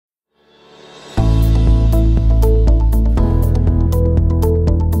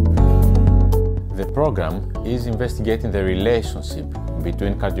program is investigating the relationship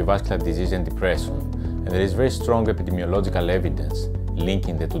between cardiovascular disease and depression, and there is very strong epidemiological evidence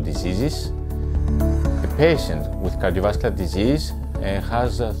linking the two diseases. A patient with cardiovascular disease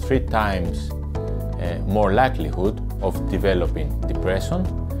has 3 times more likelihood of developing depression,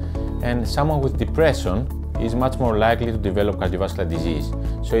 and someone with depression is much more likely to develop cardiovascular disease.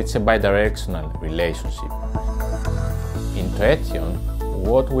 So it's a bidirectional relationship. In AITION,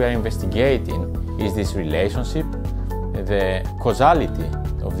 what we are investigating is this relationship, the causality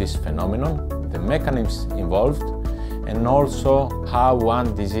of this phenomenon, the mechanisms involved, and also how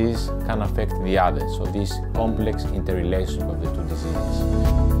one disease can affect the other. So this complex interrelationship of the two diseases.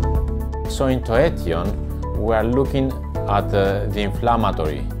 So in AITION, we are looking at the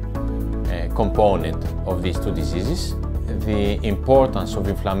inflammatory component of these two diseases, the importance of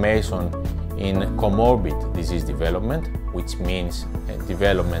inflammation in comorbid disease development, which means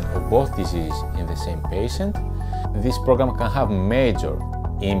development of both diseases in the same patient. This program can have major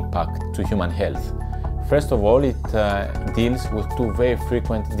impact to human health. First of all, it deals with 2 very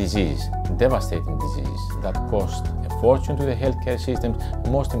frequent diseases, devastating diseases that cost a fortune to the healthcare systems,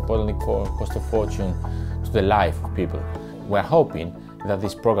 most importantly cost a fortune to the life of people. We're hoping that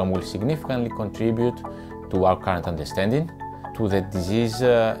this program will significantly contribute to our current understanding, to the disease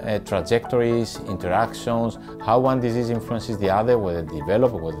trajectories, interactions, how one disease influences the other, whether they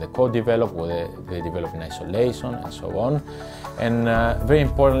develop, whether they co-develop, whether they develop in isolation, and so on. And very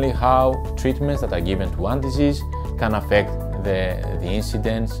importantly, how treatments that are given to one disease can affect the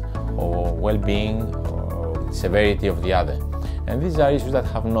incidence or well-being or severity of the other. And these are issues that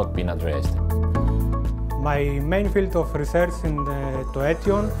have not been addressed. My main field of research in the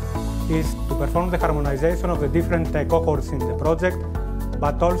AITION is to perform the harmonization of the different cohorts in the project,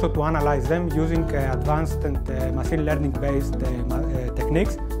 but also to analyze them using advanced and machine learning based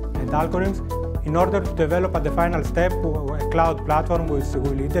techniques and algorithms in order to develop at the final step a cloud platform which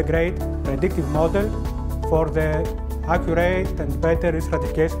will integrate predictive model for the accurate and better risk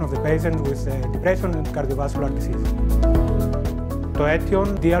stratification of the patient with depression and cardiovascular disease.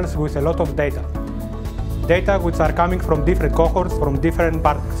 AITION deals with a lot of data which are coming from different cohorts, from different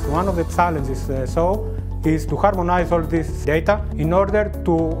partners. One of the challenges is to harmonize all this data in order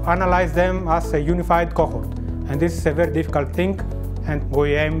to analyze them as a unified cohort. And this is a very difficult thing, and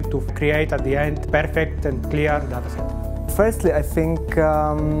we aim to create at the end perfect and clear data set. Firstly, I think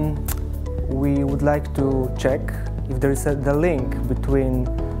we would like to check if there is the link between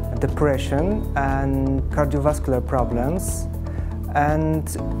depression and cardiovascular problems,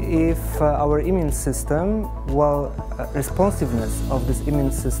 and if our immune system, responsiveness of this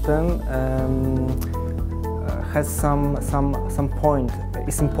immune system has some point,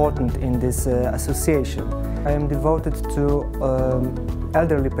 is important in this association. I am devoted to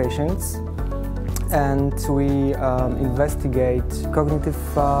elderly patients, and we investigate cognitive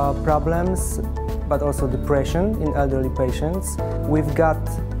problems, but also depression in elderly patients. We've got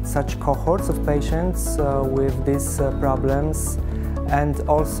such cohorts of patients with these problems, and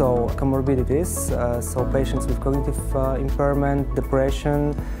also comorbidities, so patients with cognitive impairment,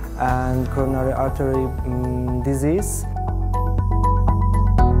 depression, and coronary artery disease.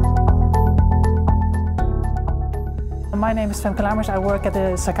 My name is Femke Lamers. I work at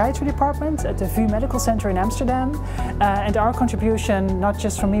the psychiatry department at the VU Medical Center in Amsterdam. And our contribution, not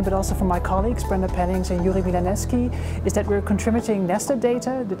just from me but also from my colleagues, Brenda Pennings and Yuri Milaneski, is that we're contributing nested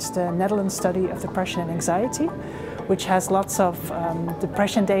data. That's the Netherlands study of depression and anxiety, which has lots of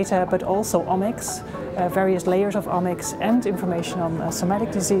depression data, but also omics, various layers of omics, and information on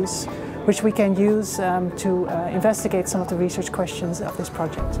somatic disease, which we can use to investigate some of the research questions of this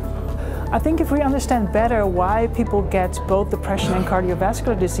project. I think if we understand better why people get both depression and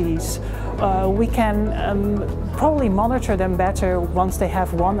cardiovascular disease, we can probably monitor them better once they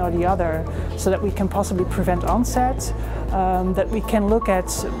have one or the other, so that we can possibly prevent onset, that we can look at,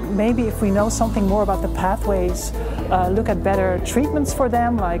 maybe if we know something more about the pathways, look at better treatments for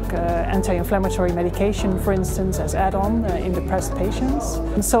them, like anti-inflammatory medication, for instance, as add-on in depressed patients.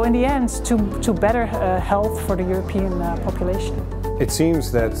 And so in the end, to better health for the European population. It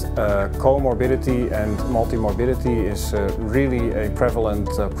seems that comorbidity and multimorbidity is really a prevalent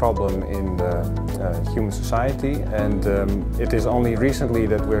problem in human society, and it is only recently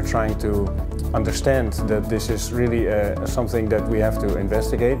that we're trying to understand that this is really something that we have to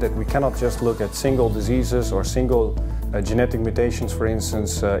investigate, that we cannot just look at single diseases or single genetic mutations, for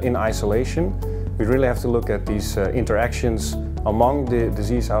instance, in isolation. We really have to look at these interactions among the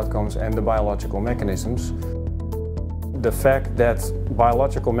disease outcomes and the biological mechanisms. The fact that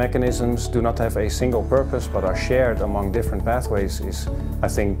biological mechanisms do not have a single purpose but are shared among different pathways is, I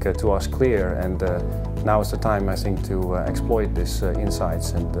think, to us clear, and now is the time, I think, to exploit these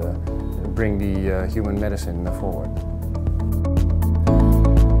insights and bring the human medicine forward.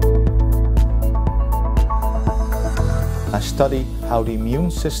 I study how the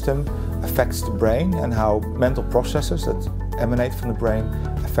immune system affects the brain and how mental processes that emanate from the brain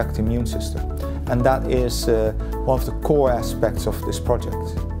affect the immune system. And that is one of the core aspects of this project.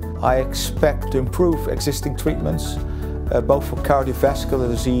 I expect to improve existing treatments, both for cardiovascular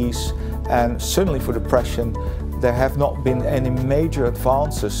disease and certainly for depression. There have not been any major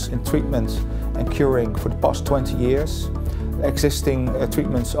advances in treatment and curing for the past 20 years. Existing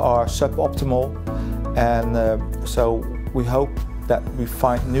treatments are suboptimal, and so we hope that we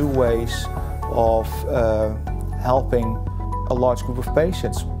find new ways of helping a large group of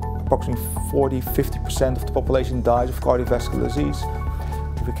patients. Approximately 40–50% of the population dies of cardiovascular disease.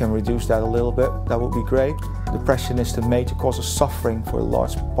 If we can reduce that a little bit, that would be great. Depression is the major cause of suffering for a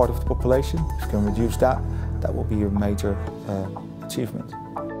large part of the population. If we can reduce that, that will be a major achievement.